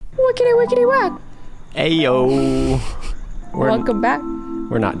Wickety wickety whack. Ayo. Welcome back.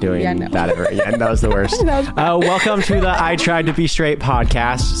 We're not doing that ever again. That was the worst. Welcome to the I Tried to Be Straight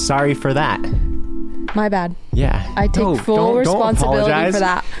podcast. Sorry for that. My bad. Yeah. I take full responsibility for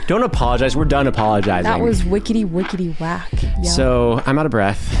that. Don't apologize. We're done apologizing. That was wickety wickety whack. Yeah. So I'm out of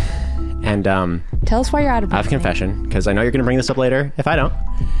breath. And tell us why you're out of breath. I have a confession, because I know you're going to bring this up later if I don't.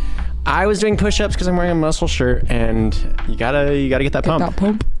 I was doing push-ups because I'm wearing a muscle shirt, and you gotta get that pump.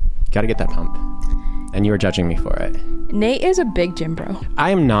 Gotta get that pump. And you were judging me for it. Nate is a big gym bro. I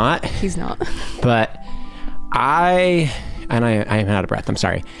am not. He's not. But I am out of breath. I'm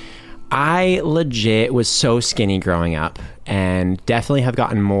sorry. I legit was so skinny growing up, and definitely have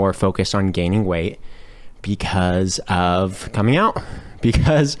gotten more focused on gaining weight because of coming out.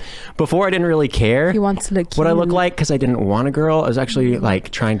 Because before I didn't really care he wants to look what I look like, because I didn't want a girl. I was actually like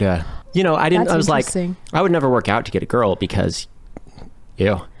trying to, I was like, I would never work out to get a girl because,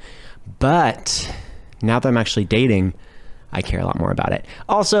 ew. But now that I'm actually dating, I care a lot more about it.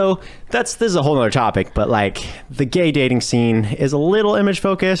 Also, this is a whole other topic, but like the gay dating scene is a little image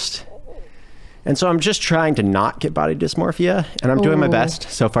focused. And so I'm just trying to not get body dysmorphia, and I'm doing my best.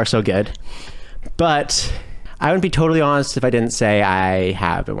 So far, so good. But I wouldn't be totally honest if I didn't say I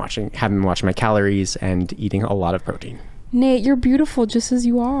have been watching my calories and eating a lot of protein. Nate, you're beautiful just as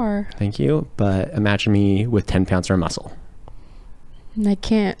you are. Thank you. But imagine me with 10 pounds more muscle. I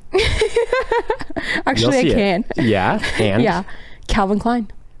can't. Actually, I can. Yeah. And? Yeah. Calvin Klein.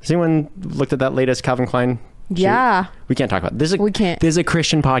 Has anyone looked at that latest Calvin Klein shoot? Yeah. We can't talk about this. We can't. This is a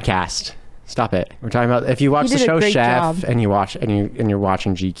Christian podcast. Stop it. We're talking about if you watch the show Chef and you're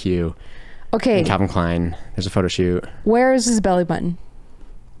watching GQ. Okay. And Calvin Klein. There's a photo shoot. Where is his belly button?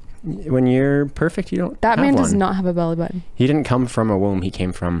 When you're perfect, you don't. That man does not have a belly button. He didn't come from a womb. He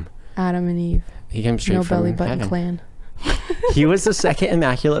came from Adam and Eve. He came straight from belly button heaven. clan. He was the second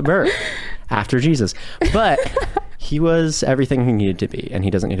immaculate birth after Jesus, but he was everything he needed to be, and he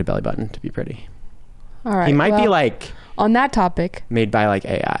doesn't need a belly button to be pretty. All right. He might be like on that topic made by like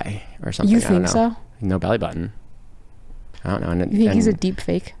AI or something. You think so? No belly button. I don't know. You think he's a deep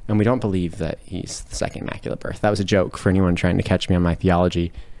fake? And we don't believe that he's the second immaculate birth. That was a joke for anyone trying to catch me on my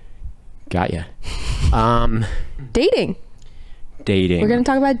theology. Got ya. Dating. We're going to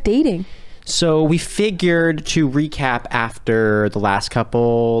talk about dating. So we figured to recap after the last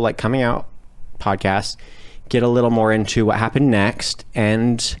couple like coming out podcasts, get a little more into what happened next,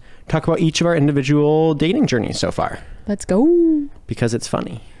 and talk about each of our individual dating journeys so far. Let's go. Because it's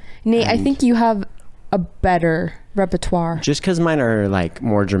funny. Nate, I think you have a better repertoire. Just because mine are like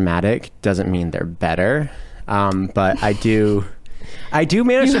more dramatic doesn't mean they're better. But I do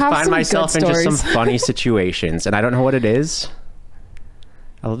manage to find myself in just some funny situations, and I don't know what it is.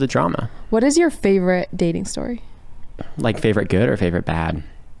 I love the drama. What is your favorite dating story? Like favorite good or favorite bad?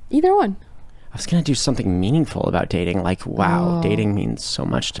 Either one. I was going to do something meaningful about dating. Like, wow, dating means so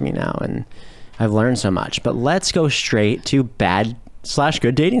much to me now, and I've learned so much. But let's go straight to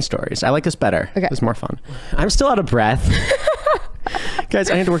bad/good dating stories. I like this better. Okay. It's more fun. I'm still out of breath.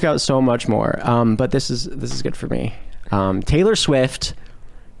 Guys, I need to work out so much more. But this is good for me. Taylor Swift.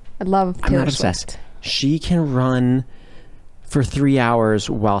 I love Taylor Swift. I'm not obsessed. She can run for 3 hours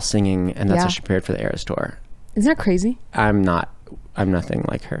while singing, and that's how she prepared for the Eras tour. Isn't that crazy? I'm nothing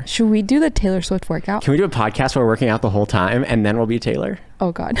like her. Should we do the Taylor Swift workout? Can we do a podcast where we're working out the whole time and then we'll be Taylor?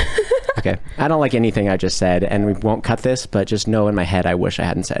 Oh God. Okay. I don't like anything I just said, and we won't cut this, but just know in my head I wish I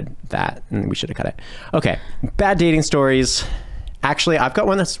hadn't said that, and we should have cut it. Okay. Bad dating stories. Actually, I've got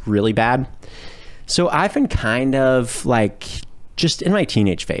one that's really bad. So I've been kind of like just in my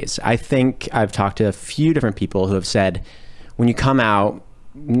teenage phase. I think I've talked to a few different people who have said when you come out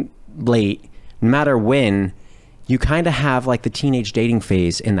late, no matter when, you kind of have like the teenage dating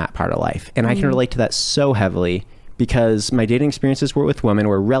phase in that part of life. And I can relate to that so heavily because my dating experiences with women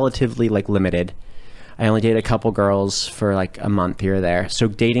were relatively like limited. I only dated a couple girls for like a month here or there. So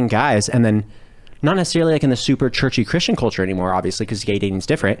dating guys, and then not necessarily like in the super churchy Christian culture anymore, obviously, because gay dating is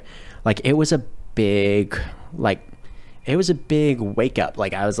different. Like it was a big wake up.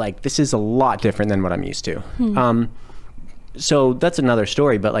 Like I was like, this is a lot different than what I'm used to. So that's another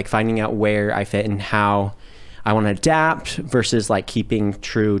story, but like finding out where I fit and how I want to adapt versus like keeping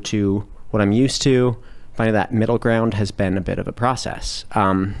true to what I'm used to. Finding that middle ground has been a bit of a process.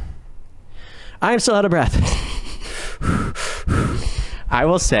 I'm still out of breath. I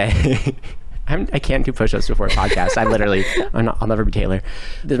will say, I can't do push-ups before a podcast. I'll never be Taylor.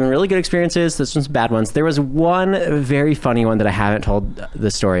 There's been really good experiences. There's some bad ones. There was one very funny one that I haven't told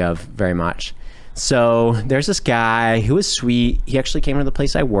the story of very much. So there's this guy who was sweet. He actually came to the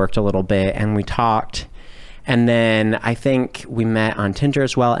place I worked a little bit, and we talked. And then I think we met on Tinder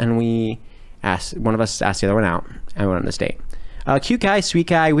as well, and one of us asked the other one out, and we went on this date. Cute guy, sweet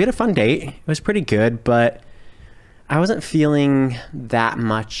guy. We had a fun date. It was pretty good, but I wasn't feeling that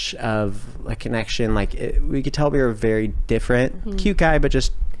much of a connection. Like, we could tell we were very different. Cute guy, but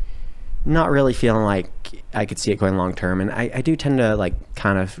just not really feeling like I could see it going long term. And I do tend to like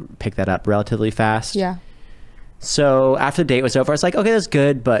kind of pick that up relatively fast. Yeah. So after the date was over, I was like, okay, that's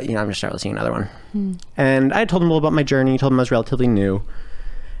good, but I'm gonna start seeing another one. And I told him a little about my journey, told him I was relatively new,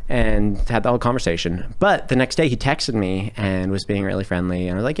 and had the whole conversation. But the next day he texted me and was being really friendly,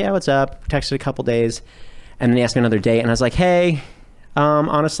 and I was like, yeah, what's up? Texted a couple days, and then he asked me another date, and I was like, hey,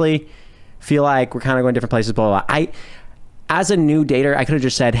 honestly, feel like we're kind of going different places, blah, blah, blah. As a new dater, I could have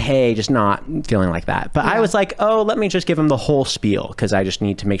just said, hey, just not feeling like that. But I was like, oh, let me just give him the whole spiel, because I just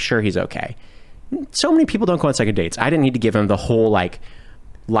need to make sure he's okay. So many people don't go on second dates. I didn't need to give him the whole like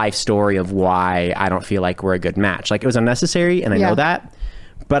life story of why I don't feel like we're a good match. Like, it was unnecessary, and I know that,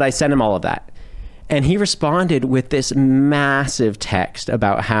 but I sent him all of that. And he responded with this massive text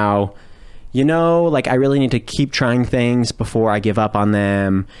about how, like, I really need to keep trying things before I give up on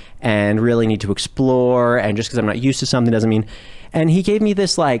them, and really need to explore, and just because I'm not used to something doesn't mean. And he gave me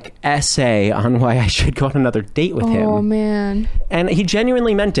this like essay on why I should go on another date with him. Oh man. And he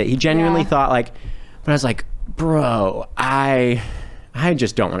genuinely meant it. He genuinely thought like, but I was like, bro, I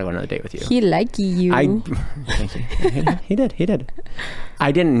just don't want to go on another date with you. He like you. Thank you. He did.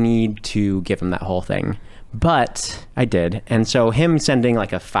 I didn't need to give him that whole thing, but I did. And so him sending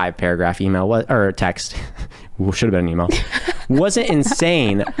like a 5-paragraph email or text, should have been an email, wasn't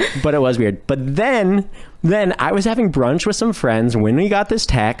insane, but it was weird. But then I was having brunch with some friends when we got this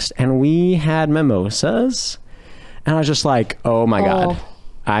text, and we had mimosas, and I was just like, oh my God,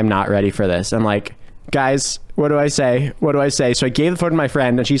 I'm not ready for this. I'm like, guys, what do I say? So I gave the phone to my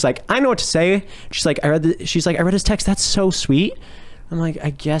friend, and she's like, I know what to say. She's like, I read his text. That's so sweet. I'm like, I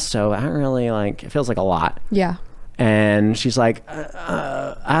guess so. I don't really like, it feels like a lot. Yeah. And she's like,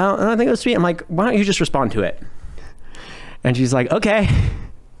 I don't think it was sweet. I'm like, why don't you just respond to it? And she's like, okay.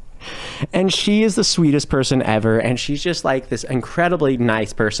 And she is the sweetest person ever. And she's just like this incredibly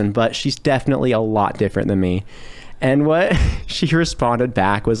nice person, but she's definitely a lot different than me. And what she responded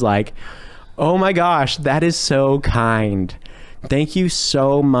back was like, oh my gosh, that is so kind. Thank you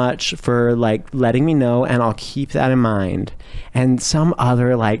so much for like letting me know, and I'll keep that in mind. And some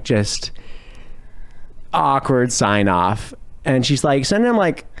other like just awkward sign off. And she's like, send him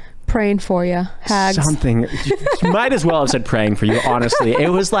like praying for you, hags. Something. You might as well have said praying for you, honestly. It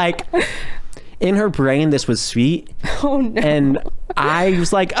was like, in her brain, this was sweet. Oh no. And I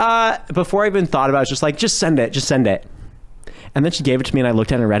was like, before I even thought about it, I was just like, just send it. And then she gave it to me, and I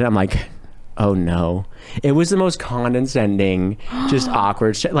looked at it and read it. I'm like, oh no. It was the most condescending, just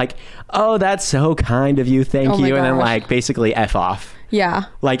awkward shit. Like, oh, that's so kind of you. Thank you. And then like basically F off. Yeah.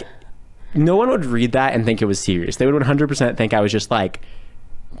 Like, no one would read that and think it was serious. They would 100% think I was just like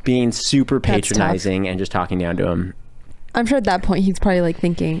being super patronizing and just talking down to him. I'm sure at that point he's probably like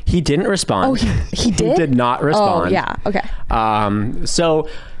thinking. He didn't respond. Oh, he did? He did not respond. Oh, yeah. Okay. So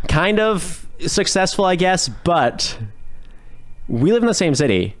kind of successful, I guess, but we live in the same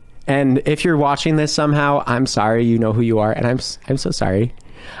city. And if you're watching this somehow, I'm sorry, you know who you are, and I'm so sorry.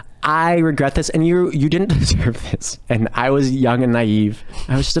 I regret this, and you didn't deserve this. And I was young and naive.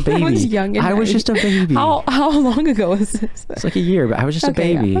 I was just a baby. I was just a baby. How long ago was this? It's like a year, but I was just a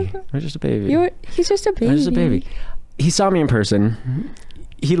baby. Yeah. I was just a baby. He's just a baby. I was just a baby. He saw me in person.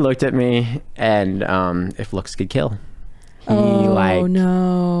 He looked at me, and if looks could kill. He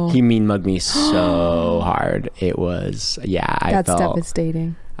he mean mugged me so hard. It was That's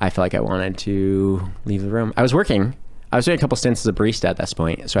devastating. I felt like I wanted to leave the room. I was working. I was doing a couple stints as a barista at this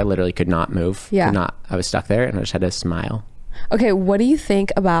point, so I literally could not move. Yeah. I was stuck there, and I just had to smile. Okay, what do you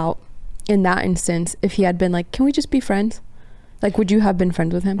think about, in that instance, if he had been like, can we just be friends? Like, would you have been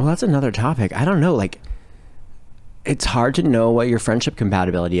friends with him? Well, that's another topic. I don't know. Like, it's hard to know what your friendship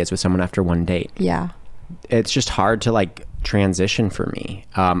compatibility is with someone after one date. Yeah. It's just hard to, like, transition for me.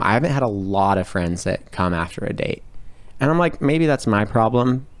 I haven't had a lot of friends that come after a date. And I'm like, maybe that's my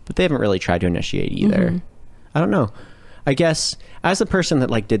problem, but they haven't really tried to initiate either. Mm-hmm. I don't know. I guess as a person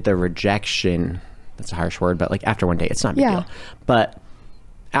that like did the rejection, that's a harsh word, but like after one date, it's not a big deal. But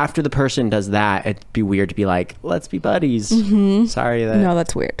after the person does that, it'd be weird to be like, let's be buddies. Mm-hmm. Sorry that. No,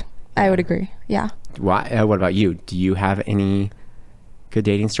 that's weird. I would agree. Yeah. Why? What about you? Do you have any good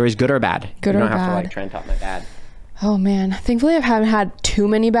dating stories, good or bad? Good or bad? You don't have to like try and top my bad. Oh man, thankfully I haven't had too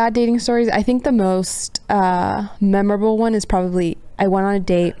many bad dating stories. I think the most memorable one is probably I went on a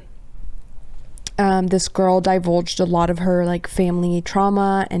date this girl divulged a lot of her like family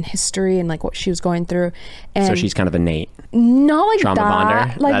trauma and history and like what she was going through. And so she's kind of a Nate. Not like trauma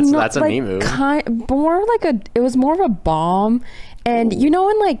that. bonder. Like That's a me move. More like it was more of a bomb. And you know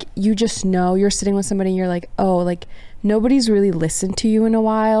when like you just know you're sitting with somebody and you're like, oh, like nobody's really listened to you in a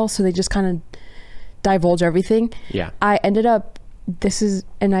while, so they just kind of divulge everything. Yeah. I ended up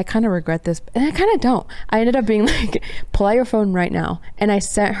and I kind of regret this, and I kind of don't. I ended up being like, pull out your phone right now, and I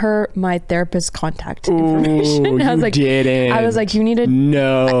sent her my therapist's contact information. I was like, didn't. I was like, you need to.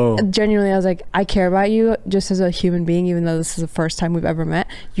 No. Genuinely, I was like, I care about you just as a human being, even though this is the first time we've ever met.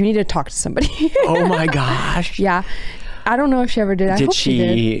 You need to talk to somebody. Oh my gosh. Yeah. I don't know if she ever did. I hope she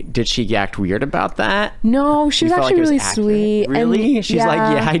did. Did she act weird about that? No, she was actually really sweet. Really? And she's like,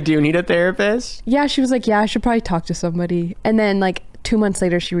 yeah, I do need a therapist. Yeah, she was like, yeah, I should probably talk to somebody. And then like 2 months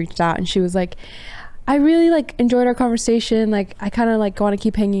later, she reached out and she was like, I really like enjoyed our conversation. Like I kind of like want to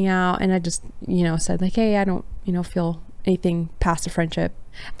keep hanging out. And I just, said like, hey, I don't, feel anything past a friendship.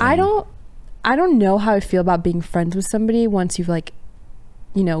 I don't know how I feel about being friends with somebody once you've like,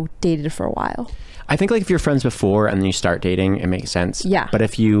 dated for a while. I think like if you're friends before and then you start dating, it makes sense. Yeah. But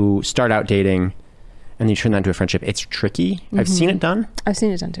if you start out dating and you turn that into a friendship, it's tricky. Mm-hmm. I've seen it done. I've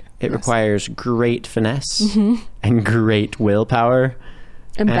seen it done too. It requires great finesse and great willpower.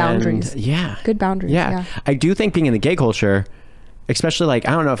 And boundaries. Yeah. Good boundaries. Yeah. I do think being in the gay culture, especially like,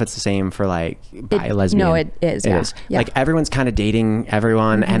 I don't know if it's the same for like bi lesbian. No, it is. It is. Yeah. Like everyone's kind of dating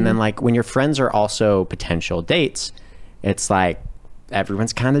everyone. And then like when your friends are also potential dates, it's like,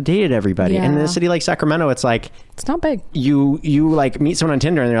 everyone's kind of dated everybody. And in a city like Sacramento, it's like, it's not big. You like meet someone on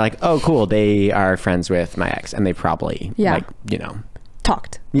Tinder and they're like, oh cool, they are friends with my ex, and they probably like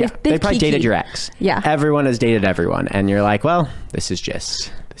talked. Yeah, they probably dated your ex. Yeah, everyone has dated everyone, and you're like, well, this is just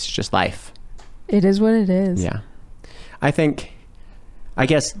life. It is what it is. Yeah. I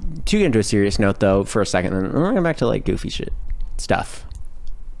guess to get into a serious note though for a second, then we're going back to like goofy stuff.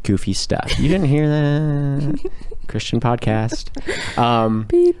 You didn't hear that? Christian podcast.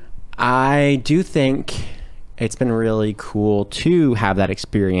 Beep. I do think it's been really cool to have that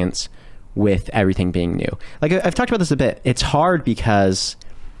experience with everything being new. Like I've talked about this a bit. It's hard because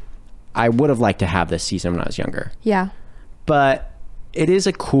I would have liked to have this season when I was younger. Yeah. But it is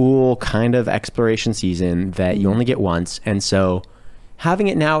a cool kind of exploration season that you only get once. And so having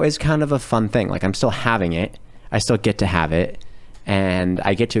it now is kind of a fun thing. Like I'm still having it. I still get to have it. And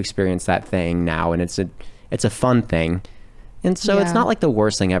I get to experience that thing now, and it's a fun thing. And so it's not like the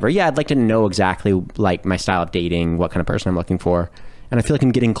worst thing ever. Yeah, I'd like to know exactly like my style of dating, what kind of person I'm looking for. And I feel like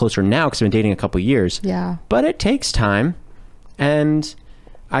I'm getting closer now because I've been dating a couple years. Yeah. But it takes time. And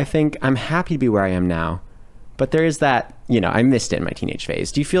I think I'm happy to be where I am now. But there is that, I missed it in my teenage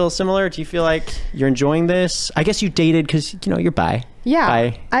phase. Do you feel similar? Do you feel like you're enjoying this? I guess you dated because, you're bi.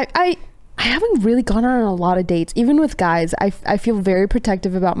 Yeah. Bi. I haven't really gone on a lot of dates. Even with guys, I feel very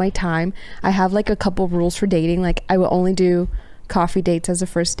protective about my time. I have like a couple rules for dating. Like I will only do coffee dates as a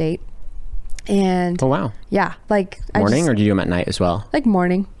first date. And oh wow. Yeah. Like morning, or do you do them at night as well? Like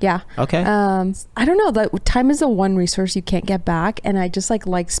morning. Yeah. Okay. I don't know. That time is the one resource you can't get back. And I just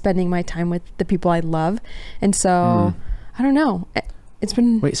like spending my time with the people I love. And so I don't know. It's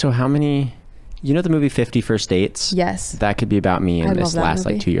been... Wait, so how many... You know the movie 50 First Dates? Yes. That could be about me in this last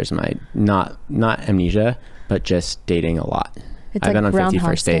movie. Like 2 years of my not amnesia, but just dating a lot. It's I've like been on 50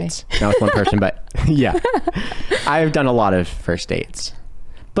 first dates. Not with one person, but yeah. I've done a lot of first dates.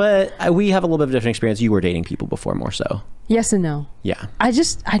 But we have a little bit of a different experience. You were dating people before more so. Yes and no. Yeah. I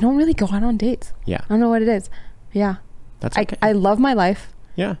don't really go out on dates. Yeah. I don't know what it is. Yeah. That's okay. I love my life.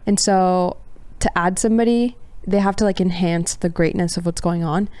 Yeah. And so to add somebody, they have to like enhance the greatness of what's going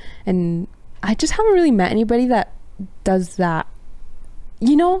on. And I just haven't really met anybody that does that.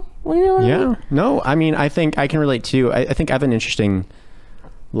 You know what I mean? No, I mean, I think I can relate too. I think I have an interesting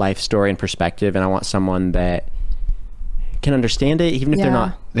life story and perspective, and I want someone that can understand it, even if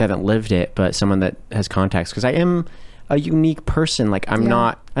they haven't lived it, but someone that has context. Because I am a unique person. Like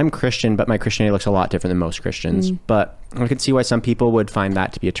I'm Christian, but my Christianity looks a lot different than most Christians. But I could see why some people would find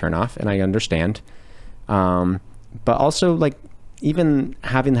that to be a turnoff, and I understand. But also like, even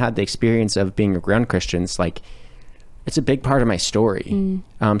having had the experience of being around Christians, like it's a big part of my story.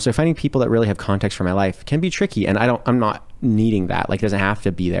 So finding people that really have context for my life can be tricky, and I'm not needing that. Like it doesn't have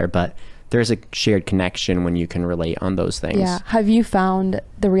to be there, but there's a shared connection when you can relate on those things. Yeah. Have you found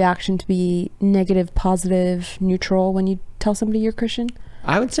the reaction to be negative, positive, neutral when you tell somebody you're Christian?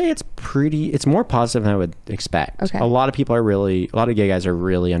 I would say it's more positive than I would expect. Okay. A lot of gay guys are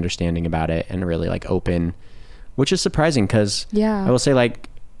really understanding about it and really like open, which is surprising because I will say like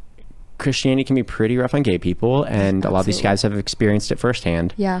Christianity can be pretty rough on gay people, and a lot of these guys have experienced it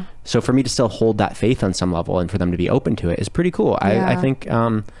firsthand. Yeah. So for me to still hold that faith on some level and for them to be open to it is pretty cool. I think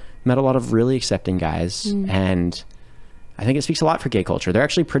met a lot of really accepting guys, and I think it speaks a lot for gay culture. They're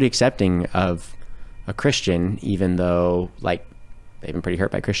actually pretty accepting of a Christian, even though like they've been pretty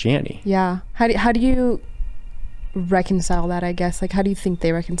hurt by Christianity. Yeah. How do you reconcile that, I guess? Like, how do you think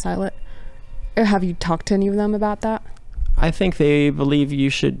they reconcile it? Or have you talked to any of them about that? I think they believe you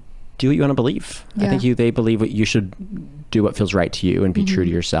should do what you want to believe. Yeah. I think they believe what you should do, what feels right to you, and be true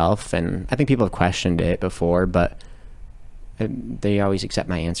to yourself. And I think people have questioned it before, but they always accept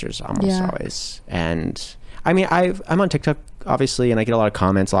my answers almost always. And I mean, I'm on TikTok obviously, and I get a lot of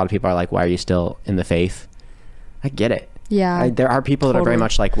comments. A lot of people are like, why are you still in the faith? I get it. Yeah. There are people that are very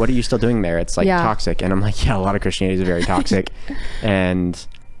much like, what are you still doing there? It's like toxic. And I'm like, yeah, a lot of Christianity is very toxic. And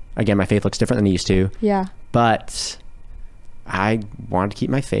again, my faith looks different than it used to. Yeah. But I wanted to keep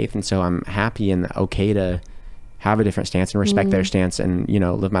my faith, and so I'm happy and okay to have a different stance and respect their stance and, you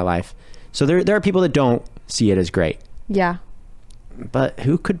know, live my life. So there are people that don't see it as great. Yeah. But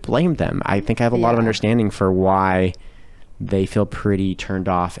who could blame them? I think I have a lot of understanding for why they feel pretty turned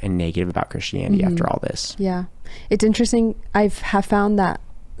off and negative about Christianity after all this. Yeah. It's interesting. I have found that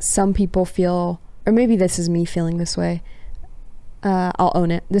some people feel, or maybe this is me feeling this way. I'll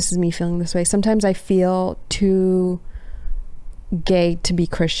own it. This is me feeling this way. Sometimes I feel too gay to be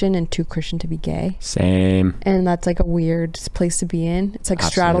Christian and too Christian to be gay. Same. And that's like a weird place to be in. It's like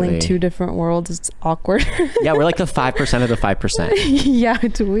straddling two different worlds. It's awkward. Yeah, we're like the 5% of the 5%. Yeah,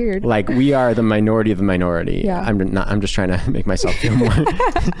 it's weird. Like we are the minority of the minority. Yeah. I'm just trying to make myself feel more.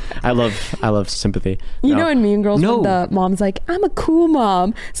 I love sympathy. You know in Mean Girls when the mom's like, I'm a cool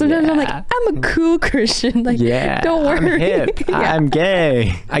mom. Sometimes I'm like, I'm a cool Christian. Like, don't worry. I'm hip. I'm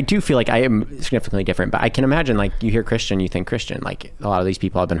gay. I do feel like I am significantly different, but I can imagine like you hear Christian, you think Christian. Like a lot of these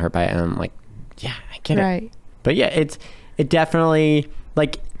people have been hurt by it, and I'm like, yeah, I get it. But yeah, it definitely,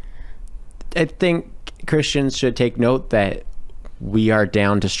 like, I think Christians should take note that we are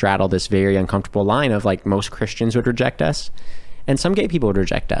down to straddle this very uncomfortable line of like most Christians would reject us and some gay people would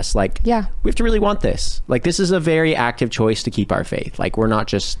reject us. Like, we have to really want this. Like, this is a very active choice to keep our faith. Like, we're not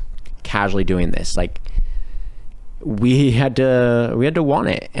just casually doing this. Like, we had to want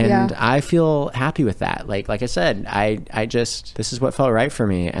it, and I feel happy with that. Like I said, I just, this is what felt right for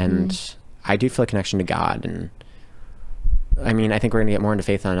me, and I do feel a connection to God. And I mean, I think we're gonna get more into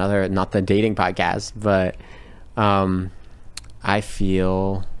faith on another, not the dating podcast, but I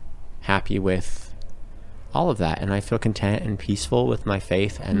feel happy with all of that, and I feel content and peaceful with my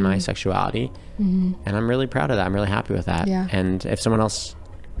faith and my sexuality, and I'm really proud of that. I'm really happy with that. And if someone else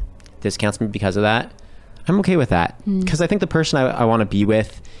discounts me because of that, I'm okay with that, because I think the person I want to be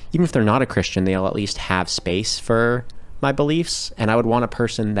with, even if they're not a Christian, they'll at least have space for my beliefs, and I would want a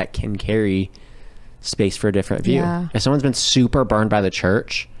person that can carry space for a different view. If someone's been super burned by the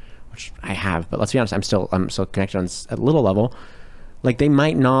church, which I have, but let's be honest, I'm still connected on a little level, like they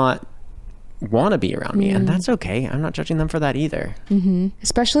might not want to be around me, and that's okay. I'm not judging them for that either.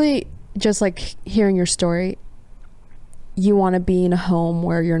 Especially just like hearing your story, you want to be in a home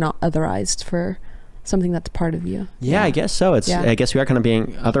where you're not otherized for something that's part of you. I guess so. I guess we are kind of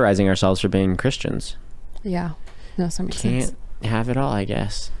being otherizing ourselves for being Christians. No, that makes sense. Can't have it all, I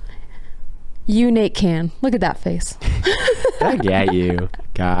guess. You, Nate, can. Look at that face. I get you.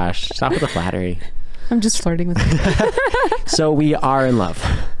 Gosh, stop with the flattery. I'm just flirting with you. So we are in love.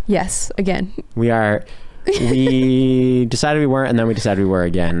 Yes, again. We decided we weren't, and then we decided we were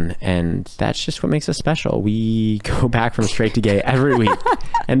again, and that's just what makes us special. We go back from straight to gay every week,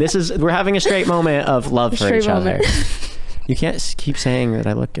 and we're having a straight moment of love for each other. You can't keep saying that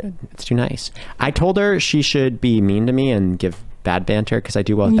I look good. It's too nice. I told her she should be mean to me and give bad banter, because I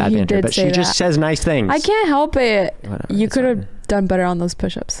do well with bad banter, but she just says nice things. I can't help it. Whatever, you could have done better on those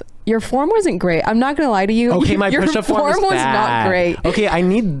push-ups. Your form wasn't great. I'm not gonna lie to you. Okay, my push-up form was not great. Okay,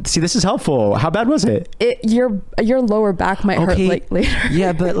 see, this is helpful. How bad was it? Your lower back might hurt later.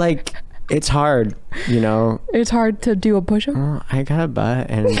 Yeah, but like, it's hard, you know. It's hard to do a push-up. Oh, I got a butt,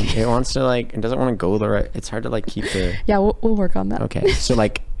 and it wants to it doesn't want to go the right. It's hard to like keep the. Yeah, we'll work on that. Okay, so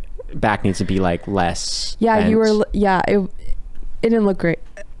like, back needs to be like less. Yeah, bent. you were. Yeah, it didn't look great.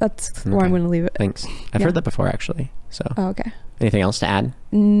 That's where I'm going to leave it. Thanks. I've heard that before, actually. So. Oh, okay. Anything else to add?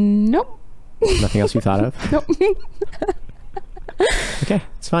 Nope. Nothing else you thought of? Nope. Okay,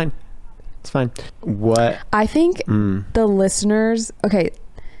 it's fine. It's fine. What? I think the listeners. Okay,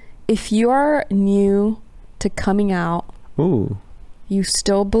 if you are new to coming out, you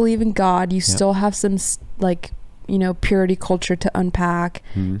still believe in God. You still have some purity culture to unpack.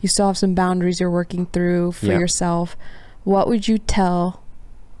 You still have some boundaries you're working through for yourself. What would you tell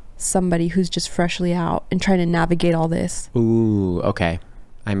somebody who's just freshly out and trying to navigate all this? Ooh, okay.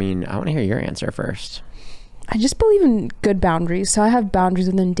 I mean, I want to hear your answer first. I just believe in good boundaries. So I have boundaries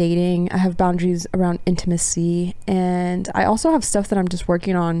within dating. I have boundaries around intimacy. And I also have stuff that I'm just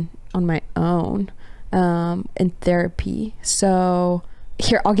working on my own in therapy. So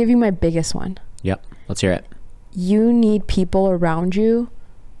here, I'll give you my biggest one. Yep. Let's hear it. You need people around you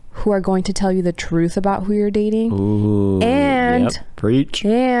who are going to tell you the truth about who you're dating. Ooh, and yep. Preach.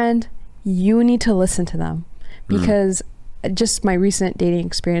 And you need to listen to them, because just my recent dating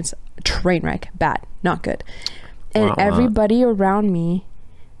experience, train wreck, bad, not good. And everybody around me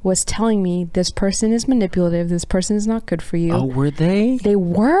was telling me, this person is manipulative, this person is not good for you. Oh, were they? They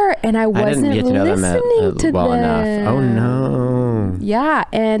were, and I wasn't didn't get to know listening to well them enough. Oh no. Yeah,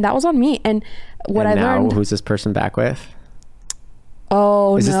 and that was on me. And what I learned. Who's this person back with?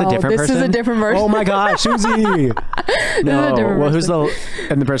 Oh, is this a different person? This is a different version. Oh my gosh, Susie. No. Well, who's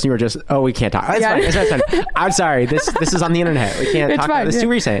the person you were just? Oh, we can't talk. It's fine. It's fine. I'm sorry. This is on the internet. We can't talk about this. It's too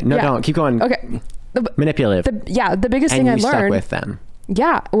recent. No, don't. Keep going. Okay. Manipulative. The biggest thing I learned. Stuck with them.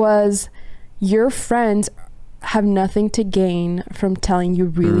 Yeah, was your friends have nothing to gain from telling you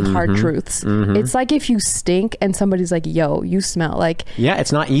really hard truths. It's like if you stink and somebody's like, yo, you smell like. Yeah,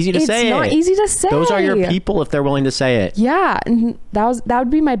 it's not easy to say. It's not easy to say. Those are your people if they're willing to say it. Yeah, and that would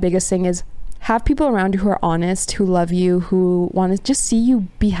be my biggest thing, is have people around you who are honest, who love you, who want to just see you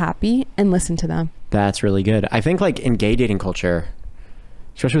be happy, and listen to them. That's really good. I think like in gay dating culture,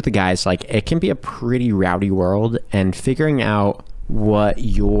 especially with the guys, like it can be a pretty rowdy world, and figuring out what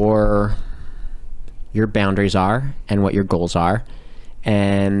your boundaries are and what your goals are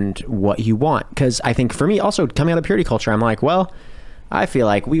and what you want. Because I think for me also, coming out of purity culture, I'm like, well, I feel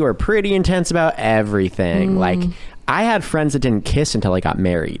like we were pretty intense about everything. Like I had friends that didn't kiss until I got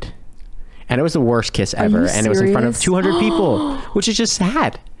married, and it was the worst kiss ever, and it was in front of 200 people, which is just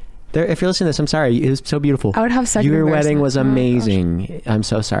sad. If you're listening to this, I'm sorry. It was so beautiful. I would have second Your wedding embarrassment. was amazing. I'm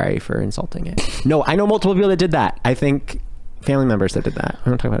so sorry for insulting it. No, I know multiple people that did that. I think family members that did that. I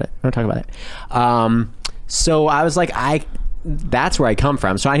don't talk about it. So I was like, that's where I come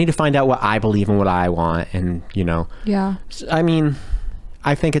from. So I need to find out what I believe and what I want. And, Yeah. I mean,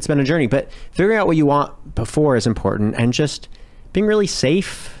 I think it's been a journey, but figuring out what you want before is important, and just being really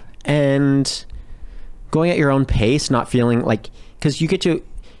safe and going at your own pace, not feeling like, because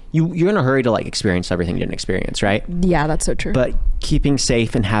you're in a hurry to like experience everything you didn't experience, right? Yeah, that's so true. But keeping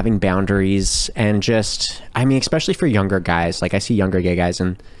safe and having boundaries, and just, I mean, especially for younger guys, like I see younger gay guys,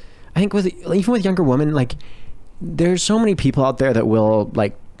 and I think even with younger women, like there's so many people out there that will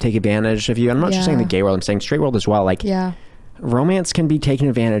like take advantage of you. And I'm not just saying the gay world, I'm saying straight world as well. Like romance can be taken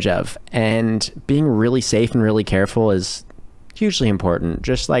advantage of, and being really safe and really careful is hugely important.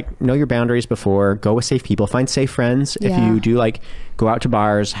 Just like know your boundaries before, go with safe people, find safe friends. If you do like go out to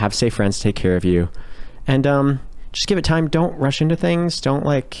bars, have safe friends take care of you, and just give it time. Don't rush into things. Don't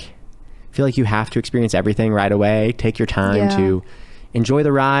like feel like you have to experience everything right away. Take your time to enjoy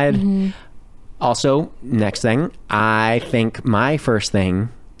the ride. Also, next thing, I think my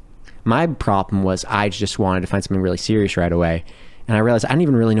problem was I just wanted to find something really serious right away, and I realized I didn't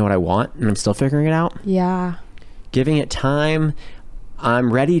even really know what I want, and I'm still figuring it out. Giving it time.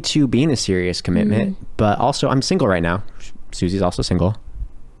 I'm ready to be in a serious commitment, but also I'm single right now. Susie's also single.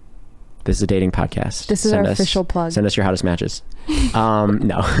 This is a dating podcast. This is our official plug. Send us your hottest matches.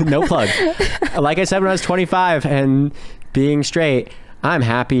 No plug. Like I said, when I was 25 and being straight, I'm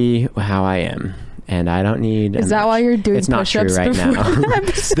happy how I am, and I don't need. Is that why you're doing push-ups? It's not true right now.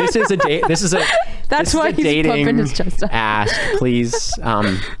 This is a date. That's why he's pumping his chest up. Ask, please.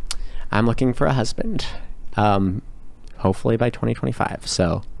 I'm looking for a husband. Hopefully by 2025.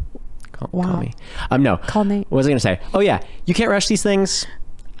 So call me. No. Call Nate. What was I going to say? Oh yeah. You can't rush these things.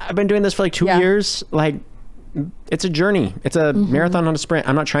 I've been doing this for like 2 years. Like it's a journey. It's a marathon, not a sprint.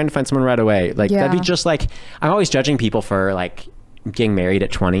 I'm not trying to find someone right away. Like that'd be just like, I'm always judging people for like getting married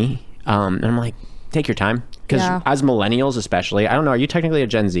at 20. And I'm like, take your time. Because as millennials, especially, I don't know, are you technically a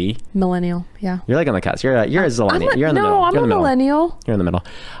Gen Z? Millennial, yeah. You're like on the cusp. You're a zillennial. You're in the middle. No, I'm a millennial. You're in the middle.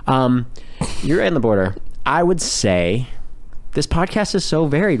 You're in the border. I would say this podcast is so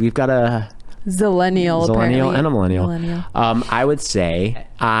varied. We've got a zillennial and a millennial. I would say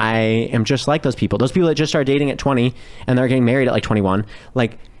I am just like those people that just started dating at 20 and they're getting married at like 21.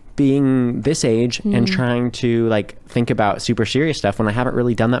 Like being this age and trying to like think about super serious stuff when I haven't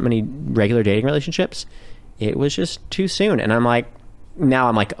really done that many regular dating relationships. It was just too soon. And now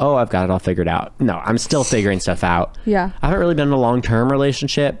I'm like, oh, I've got it all figured out. No, I'm still figuring stuff out. Yeah. I haven't really been in a long-term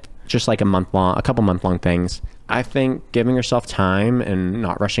relationship, just like a couple month-long things. I think giving yourself time and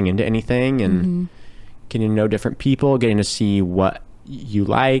not rushing into anything and getting to know different people, getting to see what you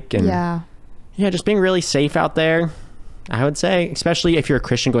like. And yeah, just being really safe out there, I would say, especially if you're a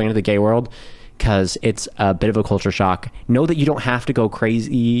Christian going into the gay world, because it's a bit of a culture shock. Know that you don't have to go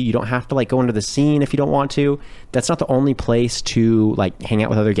crazy. You don't have to like go into the scene if you don't want to. That's not the only place to like hang out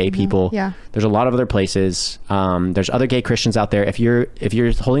with other gay people. Yeah. There's a lot of other places. There's other gay Christians out there. If you're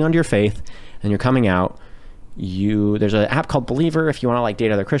holding on to your faith and you're coming out, there's an app called Believer if you want to like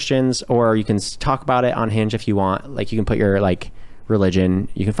date other Christians, or you can talk about it on Hinge if you want. Like you can put your like religion.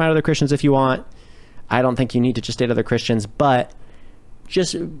 You can find other Christians if you want. I don't think you need to just date other Christians, but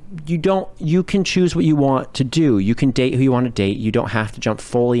just you can choose what you want to do. You can date who you want to date. You don't have to jump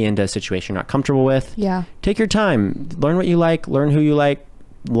fully into a situation you're not comfortable with. Yeah. Take your time. Learn what you like, learn who you like,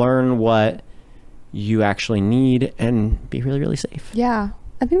 learn what you actually need, and be really, really safe. Yeah.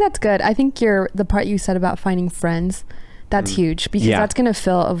 I think that's good. I think the part you said about finding friends, that's huge, because that's going to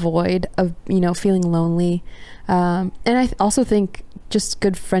fill a void of, feeling lonely. And I also think just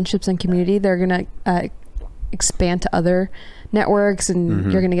good friendships and community, they're going to expand to other networks,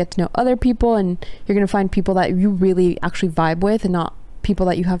 and you're going to get to know other people, and you're going to find people that you really actually vibe with, and not people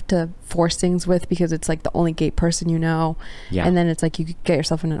that you have to force things with because it's like the only gay person and then it's like you get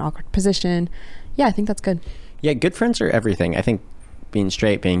yourself in an awkward position. I think that's good. Good friends are everything. I think being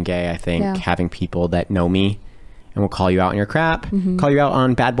straight, being gay, I think having people that know me and will call you out on your crap, call you out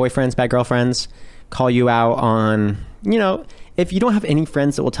on bad boyfriends, bad girlfriends, call you out on, if you don't have any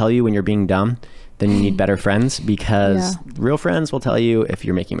friends that will tell you when you're being dumb, then you need better friends, because real friends will tell you if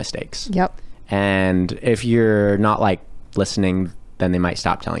you're making mistakes. Yep. And if you're not like listening, then they might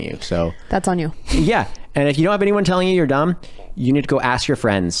stop telling you. So that's on you. Yeah. And if you don't have anyone telling you you're dumb, you need to go ask your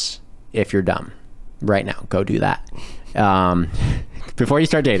friends if you're dumb right now. Go do that. Before you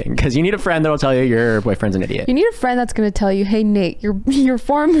start dating, because you need a friend that will tell you your boyfriend's an idiot. You need a friend that's going to tell you, hey, Nate, your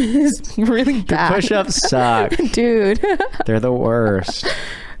form is really bad. Your push-ups suck. Dude. They're the worst.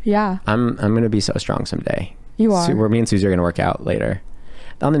 Yeah. I'm going to be so strong someday. You are. Me and Susie are going to work out later.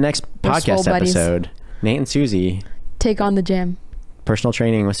 On the next podcast episode, Nate and Susie take on the gym. Personal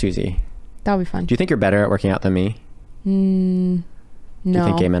training with Susie. That'll be fun. Do you think you're better at working out than me? No. Do you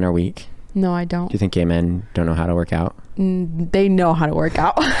think gay men are weak? No, I don't. Do you think gay men don't know how to work out? They know how to work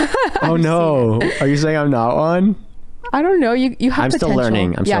out. Oh no. Are you saying I'm not one? I don't know. You have I'm potential. Still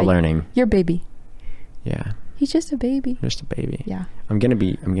learning. I'm still learning. You're a baby. Yeah. He's just a baby. Just a baby. Yeah. I'm gonna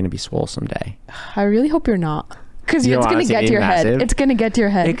be swole someday. I really hope you're not. Because it's gonna get to your head. It's gonna get to your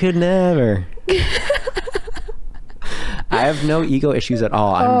head. It could never. I have no ego issues at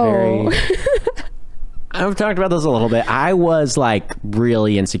all. I've talked about this a little bit. I was like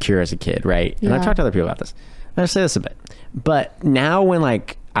really insecure as a kid, right? And I've talked to other people about this. I'll say this a bit. But now when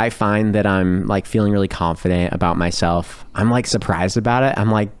like I find that I'm like feeling really confident about myself, I'm like surprised about it.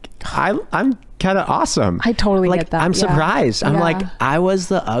 I'm like, I'm kind of awesome. I totally like, get that. I'm surprised. I'm like, I was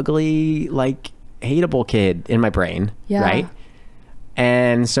the ugly, like hateable kid in my brain, right?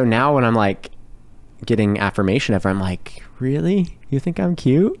 And so now when I'm like getting affirmation I'm like, really? You think I'm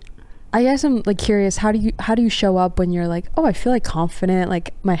cute? I guess I'm like curious, how do you show up when you're like, oh, I feel like confident,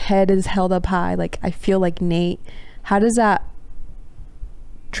 like my head is held up high, like I feel like Nate. How does that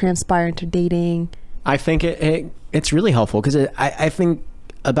transpire into dating? I think it's really helpful, because I think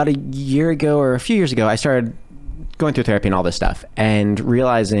about a year ago or a few years ago, I started going through therapy and all this stuff, and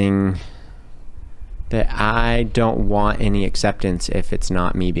realizing that I don't want any acceptance if it's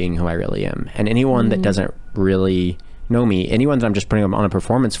not me being who I really am. And anyone that doesn't really know me, anyone that I'm just putting on a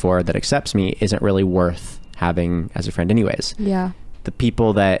performance for that accepts me, isn't really worth having as a friend anyways. Yeah. The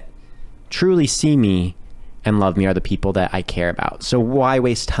people that truly see me and love me are the people that I care about. So why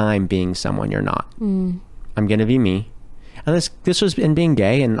waste time being someone you're not? I'm going to be me. And this was in being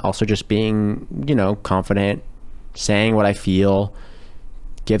gay, and also just being, confident, saying what I feel,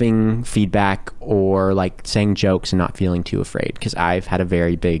 giving feedback, or like saying jokes and not feeling too afraid. Because I've had a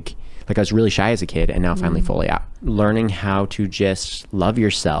very big, like I was really shy as a kid, and now finally fully out. Learning how to just love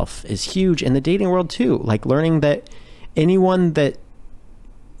yourself is huge in the dating world too. Like learning that anyone that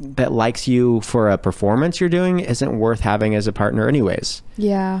likes you for a performance you're doing isn't worth having as a partner anyways.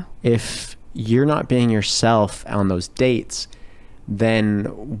 Yeah. If you're not being yourself on those dates, then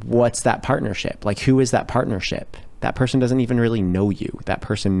what's that partnership? Like, who is that partnership? That person doesn't even really know you. That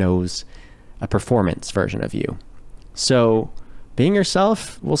person knows a performance version of you. So being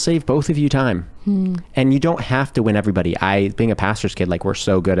yourself will save both of you time. And you don't have to win everybody. Being a pastor's kid, like we're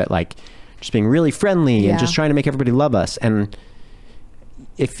so good at like just being really friendly and just trying to make everybody love us. And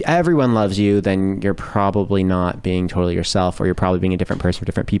if everyone loves you, then you're probably not being totally yourself, or you're probably being a different person for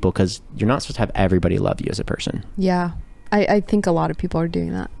different people, because you're not supposed to have everybody love you as a person. Yeah. I think a lot of people are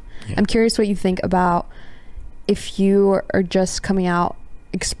doing that. Yeah. I'm curious what you think about if you are just coming out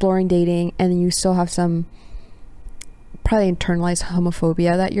exploring dating and you still have some probably internalized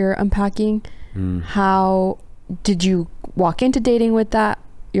homophobia that you're unpacking, how did you walk into dating with that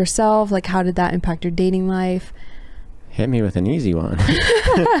yourself? Like, how did that impact your dating life? Hit me with an easy one.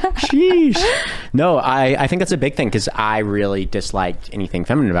 Sheesh. No, I think that's a big thing, because I really disliked anything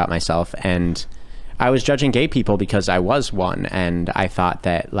feminine about myself, and I was judging gay people because I was one, and I thought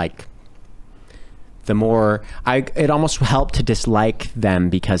that, like, the more it almost helped to dislike them,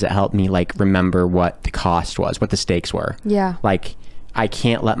 because it helped me, like, remember what the cost was, what the stakes were. Yeah. Like, I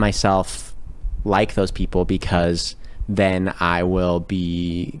can't let myself like those people, because then I will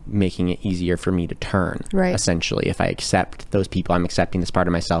be making it easier for me to turn. Right. Essentially, if I accept those people, I'm accepting this part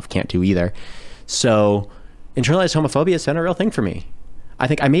of myself. Can't do either. So internalized homophobia has been a real thing for me. I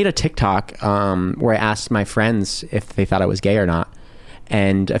think I made a TikTok where I asked my friends if they thought I was gay or not.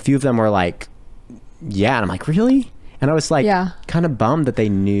 And a few of them were like, yeah. And I'm like, really? And I was like, kind of bummed that they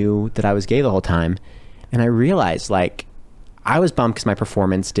knew that I was gay the whole time. And I realized, like, I was bummed because my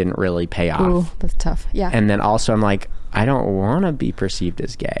performance didn't really pay off. Ooh, that's tough. Yeah. And then also I'm like, I don't want to be perceived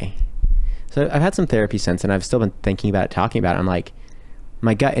as gay. So I've had some therapy since, and I've still been thinking about it, talking about it. I'm like,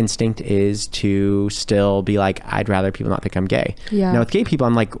 my gut instinct is to still be like, I'd rather people not think I'm gay. Yeah. Now with gay people,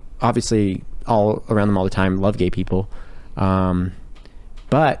 I'm like, obviously all around them all the time, love gay people.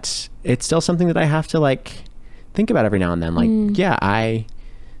 But it's still something that I have to, like, think about every now and then. Like, yeah, I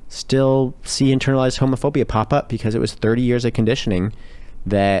still see internalized homophobia pop up because it was 30 years of conditioning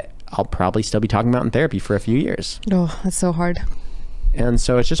that I'll probably still be talking about in therapy for a few years. Oh, that's so hard. And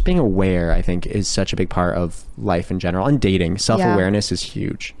so it's just being aware, I think, is such a big part of life in general. And dating, self-awareness is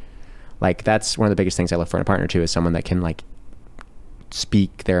huge. Like, that's one of the biggest things I look for in a partner too, is someone that can, like,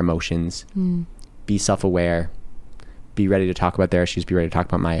 speak their emotions, be self-aware, be ready to talk about their issues, be ready to talk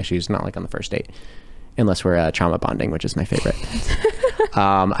about my issues, not like on the first date, unless we're trauma bonding, which is my favorite.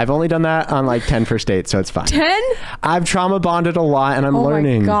 I've only done that on like 10 first dates, so it's fine. 10? I've trauma bonded a lot, and I'm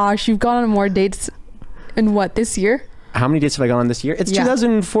learning. Oh my gosh, you've gone on more dates in what, this year? How many dates have I gone on this year? It's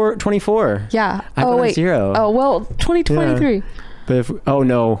 2024. Yeah. I've gone on 0. Oh, well, 2023. Yeah. But oh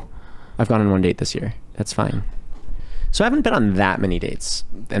no, I've gone on 1 date this year. That's fine. So I haven't been on that many dates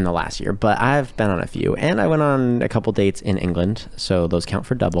in the last year, but I've been on a few. And I went on a couple dates in England, so those count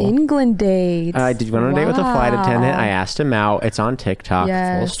for double. England dates. I did went on a date with a flight attendant. I asked him out. It's on TikTok,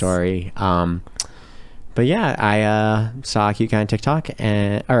 full story. But yeah, I saw a cute guy on TikTok,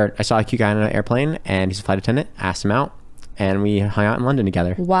 or I saw a cute guy on an airplane, and he's a flight attendant. Asked him out, and we hung out in London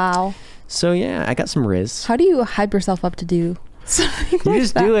together. Wow. So yeah, I got some riz. How do you hype yourself up to do something like that? You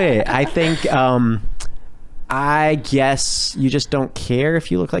just do it. I think... I guess you just don't care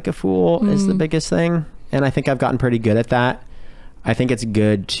if you look like a fool is the biggest thing. And I think I've gotten pretty good at that. I think it's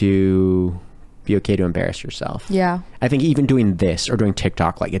good to be okay to embarrass yourself. Yeah. I think even doing this or doing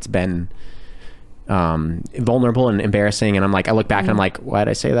TikTok, like, it's been vulnerable and embarrassing. And I'm like, I look back and I'm like, why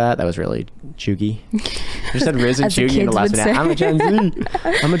did I say that? That was really chuggy. I just said Riz and chuggy in the last minute. I'm a Gen Z.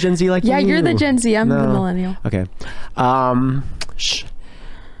 I'm a Gen Z like you. Yeah, you're the Gen Z. I'm the millennial. Okay.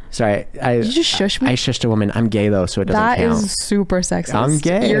 Sorry, you just shush me? I shushed a woman. I'm gay though, so it doesn't count. That is super sexist. I'm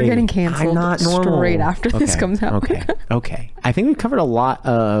gay. You're getting canceled. I'm not normal. Straight after this comes out. Okay. I think we've covered a lot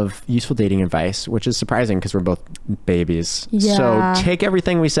of useful dating advice, which is surprising because we're both babies. Yeah. So take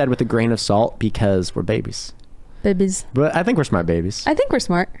everything we said with a grain of salt because we're babies. Babies. But I think we're smart babies. I think we're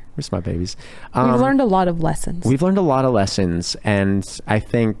smart. We're smart babies. We've learned a lot of lessons. And I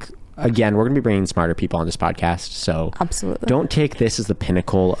think... Again, we're going to be bringing smarter people on this podcast, so absolutely don't take this as the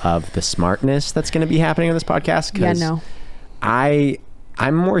pinnacle of the smartness that's going to be happening on this podcast. Yeah, no.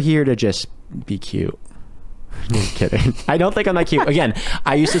 I'm more here to just be cute. I'm kidding. I don't think I'm that cute. Again,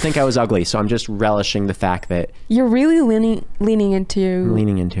 I used to think I was ugly, so I'm just relishing the fact that you're really leaning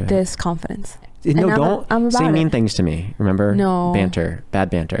into this confidence. No, don't say mean things to me. Remember? No.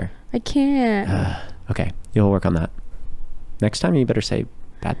 Bad banter. I can't. Okay, you'll work on that. Next time, you better say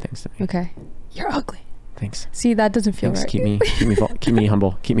bad things to me. Okay. You're ugly. Thanks. See, that doesn't feel right. Keep me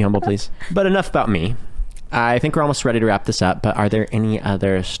humble. Keep me humble, please. But enough about me. I think we're almost ready to wrap this up, but are there any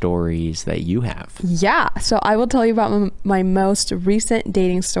other stories that you have? Yeah. So I will tell you about my most recent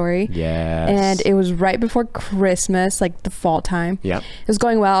dating story. Yes. And it was right before Christmas, like the fall time. Yep. It was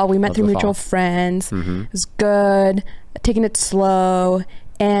going well. We met through mutual friends. Mm-hmm. It was good. Taking it slow.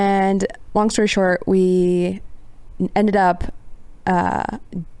 And long story short, we ended up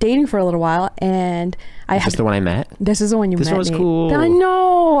dating for a little while, and This is the one I met? This is the one you met. This one was cool. I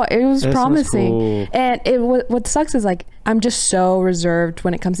know. It was promising. Cool. And what sucks is, like, I'm just so reserved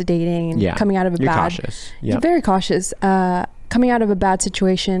when it comes to dating and coming out of a You're cautious. Yep. Very cautious. Coming out of a bad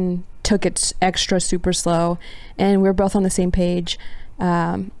situation took it extra super slow, and we were both on the same page.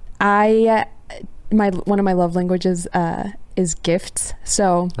 One of my love languages is gifts.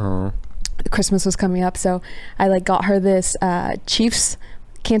 So Christmas was coming up, so I like got her this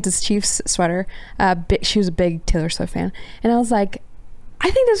Kansas Chiefs sweater. She was a big Taylor Swift fan, and I was like, I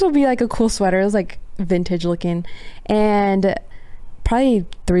think this will be like a cool sweater. It was like vintage looking, and probably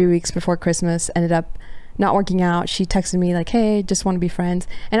 3 weeks before Christmas ended up not working out. She texted me like, hey, just want to be friends,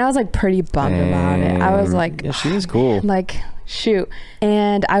 and I was like pretty bummed about it. I was like, yeah, she was cool, like shoot.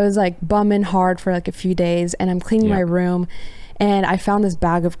 And I was like bumming hard for like a few days, and I'm cleaning my room, and I found this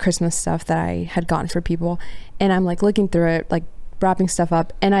bag of Christmas stuff that I had gotten for people, and I'm like looking through it, like wrapping stuff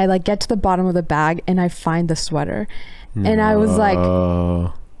up, and I like get to the bottom of the bag and I find the sweater. And I was like,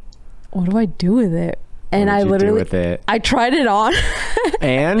 what do I do with it? And I literally, I tried it on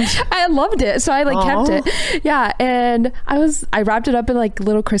and I loved it. So I like kept it. Yeah. And I wrapped it up in like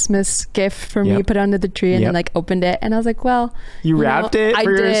little Christmas gift for me, put it under the tree, and then like opened it. And I was like, well, you wrapped it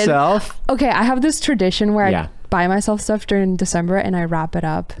for yourself? Okay. I have this tradition where I buy myself stuff during December and I wrap it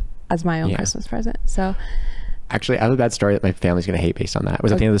up as my own Christmas present. So actually, I have a bad story that my family's going to hate based on that.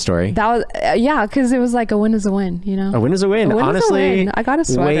 Was that the end of the story? That was, because it was like a win is a win, you know? A win is a win. Honestly, is a win. I got a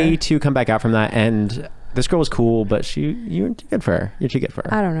sweater. Way to come back out from that. And this girl was cool, but you were too good for her. You're too good for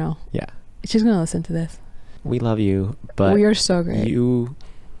her. I don't know. Yeah. She's going to listen to this. We love you, but... you're so great.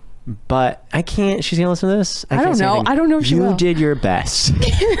 But I can't... She's going to listen to this? I don't know. I don't know if she will. You did your best.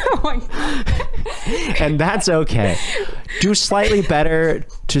 Oh my God. And that's okay. Do slightly better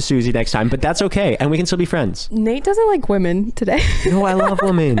to Susie next time, but that's okay. And we can still be friends. Nate doesn't like women today. No, I love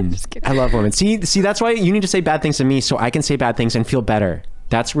women. I love women. See, that's why you need to say bad things to me so I can say bad things and feel better.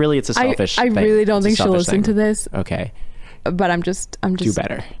 That's really, it's a selfish thing. I really don't think she'll listen to this. Okay. But I'm just do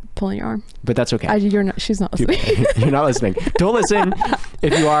better. Pulling your arm. But that's okay. She's not listening. You're not listening. Don't listen.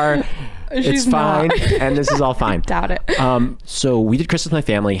 If you are, it's fine. And this is all fine. Doubt it. So we did Christmas with my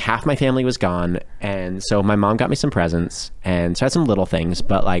family. Half my family was gone. And so my mom got me some presents. And so I had some little things,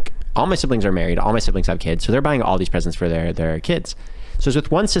 but like all my siblings are married. All my siblings have kids. So they're buying all these presents for their kids. So it's with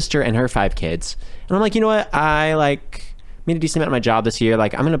one sister and her 5 kids. And I'm like, you know what? I like made a decent amount of my job this year.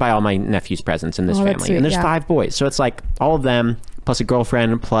 Like I'm going to buy all my nephews presents in this family. Sweet, and there's 5 boys. So it's like all of them plus a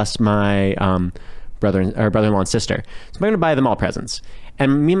girlfriend plus my brother-in-law and sister. So I'm going to buy them all presents.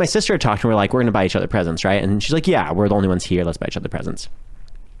 And me and my sister are talking. We're like, we're going to buy each other presents, right? And she's like, yeah, we're the only ones here. Let's buy each other presents.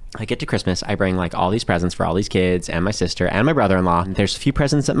 I get to Christmas. I bring like all these presents for all these kids and my sister and my brother-in-law. There's a few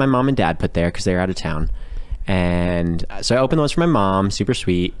presents that my mom and dad put there because they were out of town. And so I opened those for my mom. Super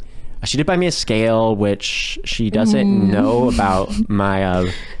sweet. She did buy me a scale, which she doesn't know about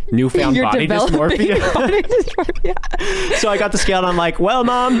my newfound body dysmorphia. So I got the scale and I'm like, well,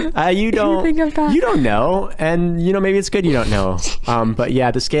 Mom, you don't know. And, maybe it's good you don't know. But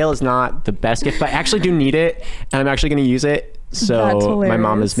yeah, the scale is not the best gift, but I actually do need it. And I'm actually going to use it. So my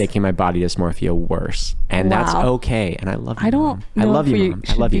mom is making my body dysmorphia worse. And that's okay. And I love you, Mom. I love you, Mom.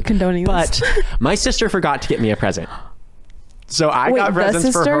 I love you. Condoning but my sister forgot to get me a present. So I got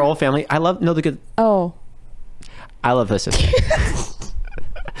presents for her whole family. I love the sister.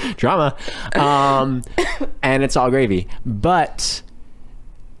 Drama. And it's all gravy. But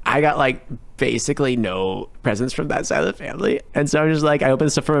I got like basically no presents from that side of the family. And so I'm just like, I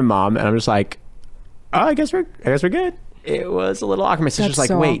opened stuff for my mom and I'm just like, oh, I guess we're good. It was a little awkward. My sister's like,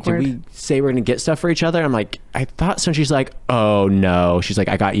 wait, awkward. Did we say we're going to get stuff for each other? I'm like, I thought so. And she's like, oh no. She's like,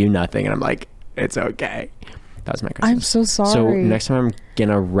 I got you nothing. And I'm like, it's okay. That was my Christmas. I'm so sorry. So next time I'm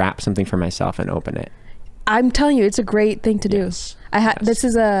gonna wrap something for myself and open it. I'm telling you, it's a great thing to do. This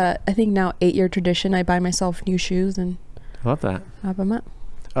is I think now 8-year tradition. I buy myself new shoes and I love that. Wrap them up.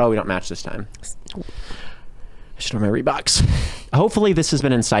 Oh, we don't match this time. I should wear my Reeboks. Hopefully this has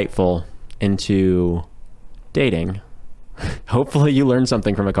been insightful into dating. Hopefully you learned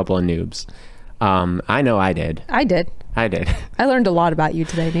something from a couple of noobs. I know I did. I did. I learned a lot about you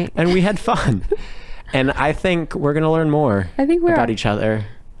today, Nate. And we had fun. And I think we're going to learn more about each other,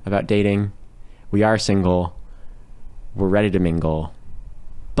 about dating. We are single. We're ready to mingle.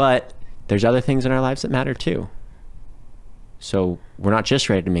 But there's other things in our lives that matter too. So we're not just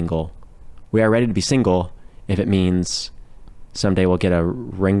ready to mingle. We are ready to be single if it means someday we'll get a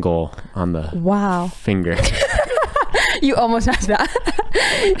ringle on the finger. You almost have that.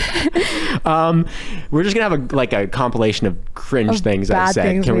 We're just going to have a compilation of cringe things I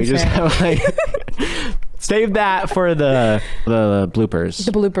said. Can we just have save that for the bloopers?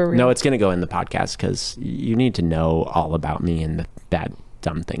 The blooper reel. No, it's going to go in the podcast because you need to know all about me and the bad,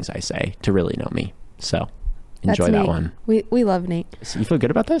 dumb things I say to really know me. So enjoy That's that Nate. one. We love Nate. So you feel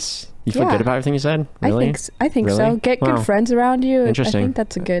good about this? You feel Yeah. good about everything you said? Really? I think Really? so. Get Wow. good friends around you. Interesting. I think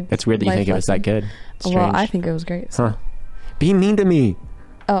that's a good. It's weird that you life think it was that lesson. good. It's Well, I strange. think it was great. So. Huh. Be mean to me.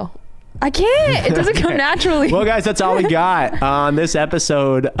 Oh, I can't. It doesn't come naturally. Well, guys, that's all we got on this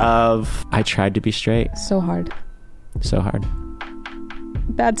episode of I Tried to Be Straight. So hard. So hard.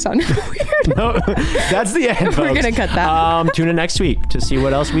 That sounded weird. No, that's the end, We're folks. gonna cut that. Tune in next week to see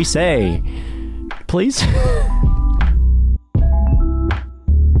what else we say. Please.